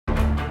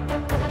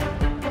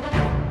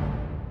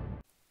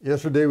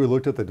Yesterday, we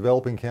looked at the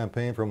developing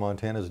campaign for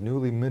Montana's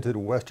newly minted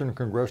Western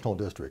Congressional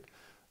District,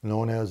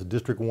 known as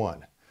District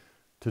 1.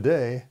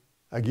 Today,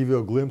 I give you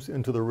a glimpse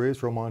into the race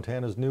for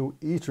Montana's new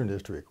Eastern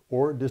District,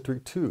 or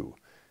District 2,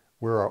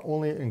 where our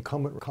only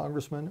incumbent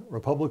Congressman,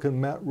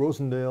 Republican Matt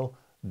Rosendale,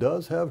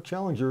 does have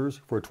challengers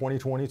for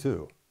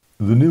 2022.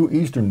 The new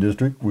Eastern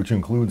District, which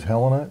includes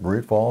Helena,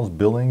 Great Falls,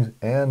 Billings,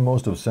 and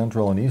most of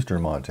central and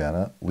eastern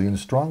Montana,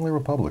 leans strongly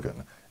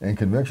Republican, and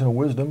conventional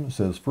wisdom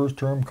says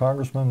first-term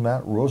Congressman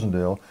Matt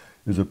Rosendale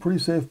is a pretty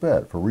safe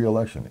bet for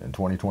re-election in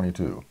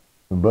 2022.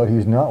 But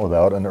he's not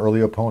without an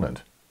early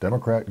opponent,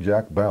 Democrat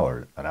Jack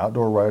Ballard, an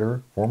outdoor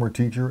writer, former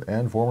teacher,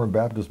 and former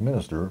Baptist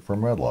minister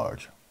from Red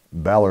Lodge.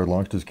 Ballard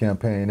launched his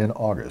campaign in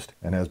August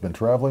and has been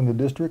traveling the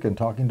district and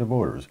talking to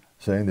voters,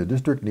 saying the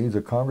district needs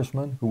a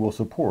congressman who will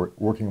support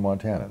working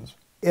Montanans.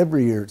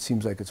 Every year it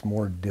seems like it's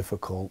more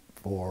difficult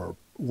for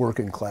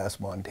working class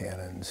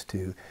Montanans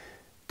to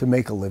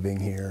make a living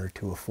here,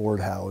 to afford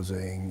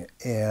housing,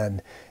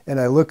 and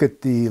I look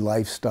at the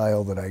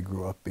lifestyle that I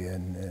grew up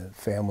in,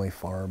 family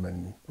farm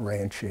and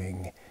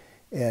ranching,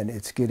 and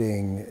it's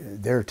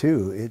getting, there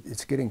too,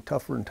 it's getting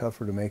tougher and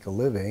tougher to make a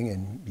living,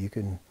 and you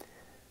can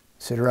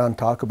sit around and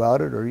talk about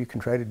it, or you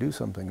can try to do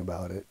something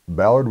about it.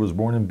 Ballard was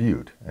born in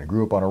Butte and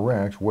grew up on a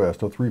ranch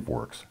west of Three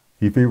Forks.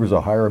 He favors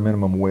a higher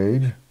minimum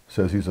wage,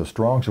 says he's a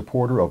strong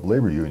supporter of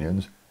labor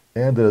unions,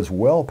 and that it's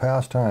well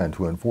past time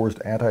to enforce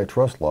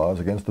antitrust laws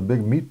against the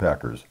big meat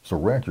packers so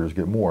ranchers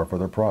get more for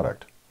their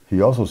product. He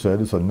also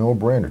said it's a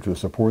no-brainer to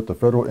support the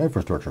federal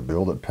infrastructure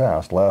bill that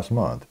passed last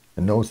month,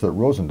 and notes that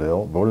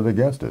Rosendale voted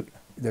against it.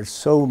 There's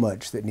so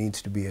much that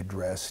needs to be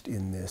addressed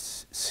in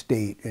this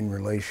state in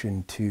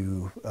relation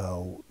to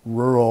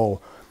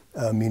rural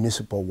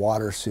municipal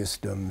water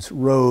systems,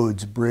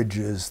 roads,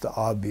 bridges, the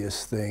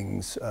obvious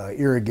things,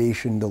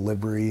 irrigation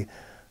delivery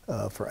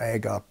for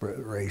ag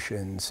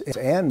operations,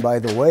 and by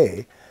the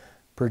way,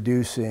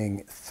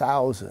 producing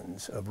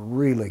thousands of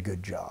really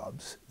good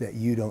jobs that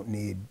you don't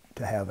need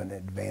to have an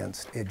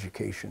advanced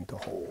education to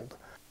hold.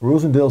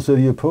 Rosendale said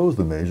he opposed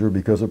the measure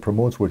because it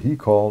promotes what he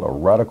called a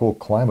radical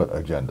climate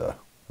agenda.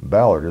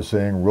 Ballard is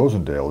saying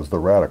Rosendale is the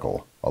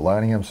radical,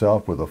 aligning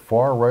himself with the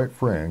far-right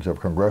fringe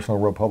of congressional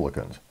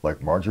Republicans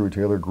like Marjorie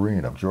Taylor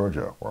Greene of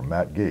Georgia or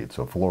Matt Gaetz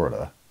of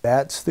Florida.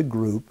 That's the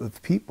group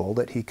of people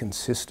that he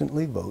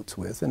consistently votes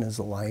with and has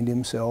aligned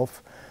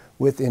himself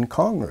with in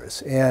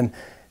Congress. And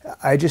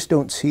I just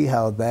don't see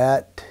how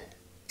that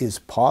is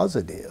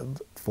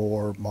positive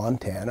for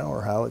Montana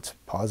or how it's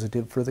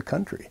positive for the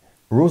country.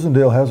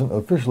 Rosendale hasn't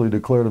officially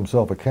declared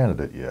himself a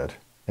candidate yet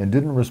and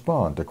didn't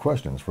respond to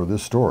questions for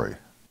this story.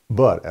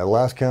 But at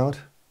last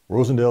count,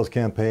 Rosendale's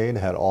campaign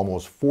had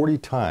almost 40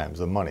 times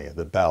the money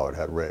that Ballard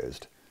had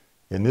raised.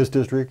 In this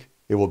district,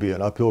 it will be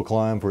an uphill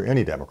climb for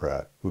any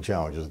Democrat who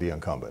challenges the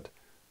incumbent.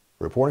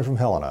 Reporting from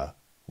Helena,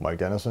 Mike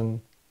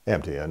Dennison,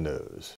 MTN News.